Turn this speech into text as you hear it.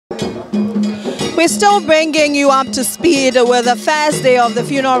We're still bringing you up to speed with the first day of the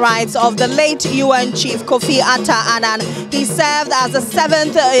funeral rites of the late UN Chief Kofi Annan. He served as the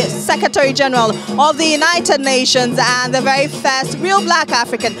 7th Secretary General of the United Nations and the very first real black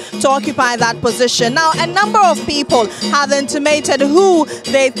African to occupy that position. Now, a number of people have intimated who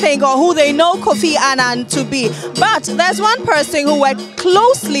they think or who they know Kofi Annan to be. But there's one person who worked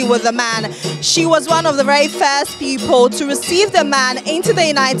closely with the man. She was one of the very first people to receive the man into the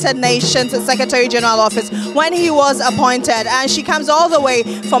United Nations Secretary General office when he was appointed, and she comes all the way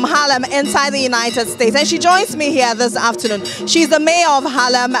from Harlem inside the United States, and she joins me here this afternoon. She's the mayor of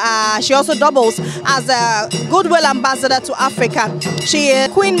Harlem. She also doubles as a goodwill ambassador to Africa. She is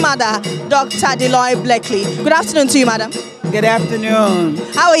Queen Mother Dr. Delois Blakely. Good afternoon to you, madam. Good afternoon.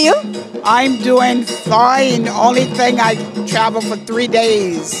 How are you? I'm doing fine. Only thing, I traveled for 3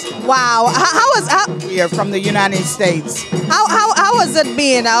 days. Wow. How here from the United States. How has it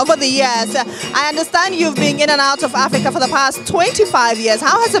been over the years? I understand you've been in and out of Africa for the past 25 years.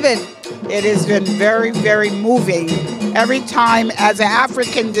 How has it been? It has been very, very moving. Every time, as an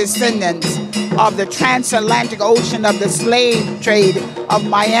African descendant of the transatlantic ocean of the slave trade of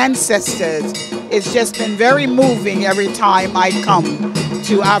my ancestors, it's just been very moving every time I come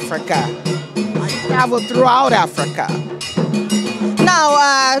to Africa. I travel throughout Africa.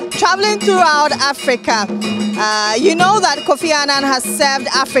 Now, traveling throughout Africa, you know that Kofi Annan has served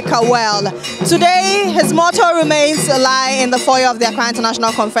Africa well. Today, his motto remains lie in the foyer of the Accra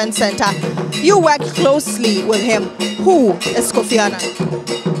International Conference Center. You work closely with him. Who is Kofi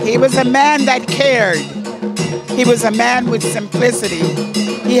Annan? He was a man that cared. He was a man with simplicity.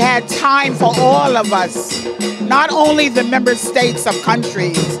 He had time for all of us, not only the member states of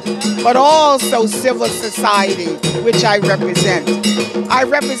countries, but also civil society, which I represent. I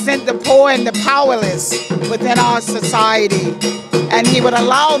represent the poor and the powerless within our society, and he would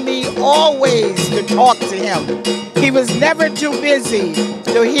allow me always to talk to him. He was never too busy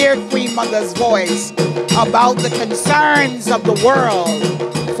to hear Queen Mother's voice about the concerns of the world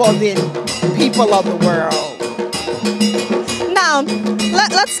for the people of the world. Now,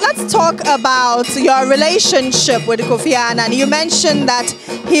 let's talk about your relationship with Kofi Annan. You mentioned that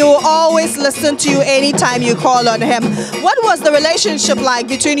he will always listen to you anytime you call on him. What was the relationship like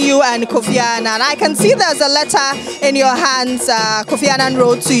between you and Kofi Annan? I can see there's a letter in your hands Kofi Annan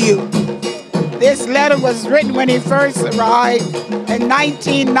wrote to you. This letter was written when he first arrived in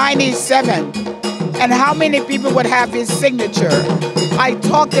 1997. And how many people would have his signature? I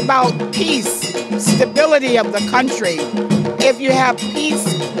talked about peace, stability of the country. If you have peace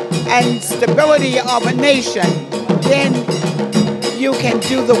and stability of a nation, then you can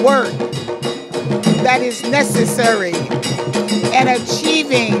do the work that is necessary in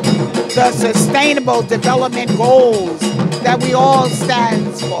achieving the sustainable development goals that we all stand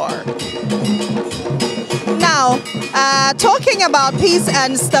for. Now, talking about peace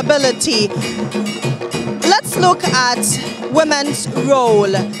and stability, let's look at women's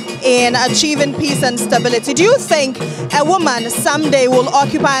role in achieving peace and stability. Do you think a woman someday will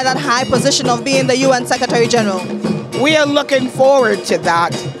occupy that high position of being the UN Secretary General? We are looking forward to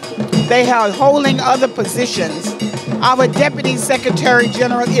that. They are holding other positions. Our Deputy Secretary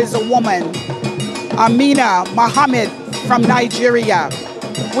General is a woman, Amina Mohammed from Nigeria.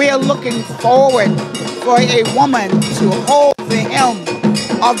 We are looking forward for a woman to hold the helm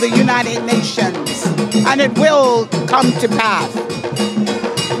of the United Nations, and it will come to pass.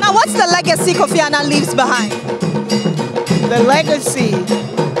 Now, what's the legacy Kofi Annan leaves behind? The legacy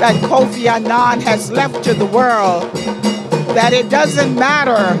that Kofi Annan has left to the world, that it doesn't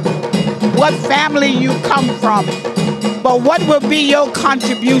matter what family you come from, but what will be your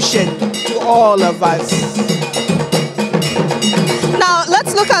contribution to all of us. Now,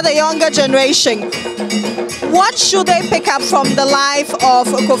 let's look at the younger generation. What should they pick up from the life of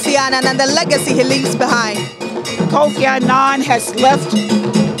Kofi Annan and the legacy he leaves behind? Kofi Annan has left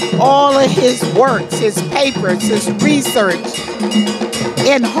all of his works, his papers, his research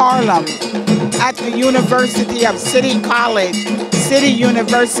in Harlem at the University of City College, City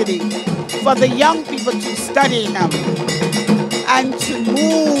University, for the young people to study him and to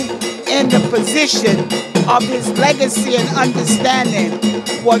move in the position of his legacy and understanding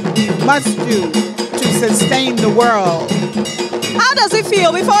what we must do to sustain the world. How does it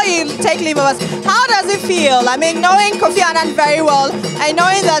feel, before you take leave of us, how does it feel? I mean, knowing Kofi Annan very well and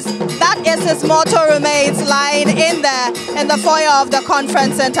knowing that that is his motto remains lying in the foyer of the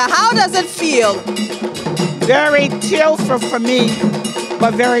conference center, how does it feel? Very tearful for me,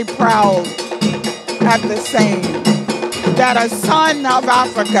 but very proud at the same. That a son of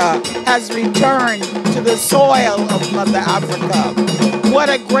Africa has returned to the soil of Mother Africa. what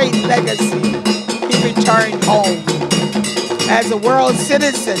a great legacy. He returned home. As a world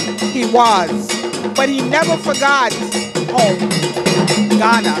citizen, he was. But he never forgot home,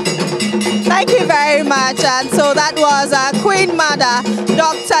 Ghana. Thank you very much. And so that was Queen Mother,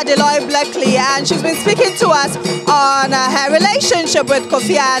 Dr. Delois Blakely, and she's been speaking to us on her relationship with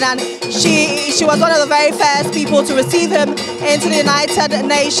Kofi Annan. She was one of the very first people to receive him into the United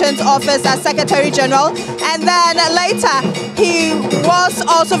Nations office as Secretary General, and then later he was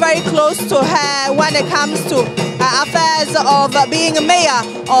also very close to her when it comes to affairs of being mayor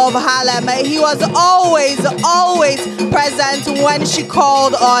of Harlem. He was always present when she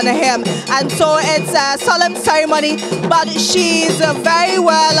called on him, and so it's a solemn ceremony, but she's very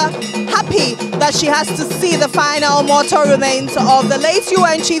well happy that she has to see the final mortal remains of the late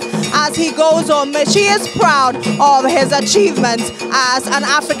UN chief as he goes home. She is proud of his achievement as an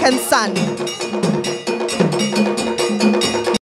African son.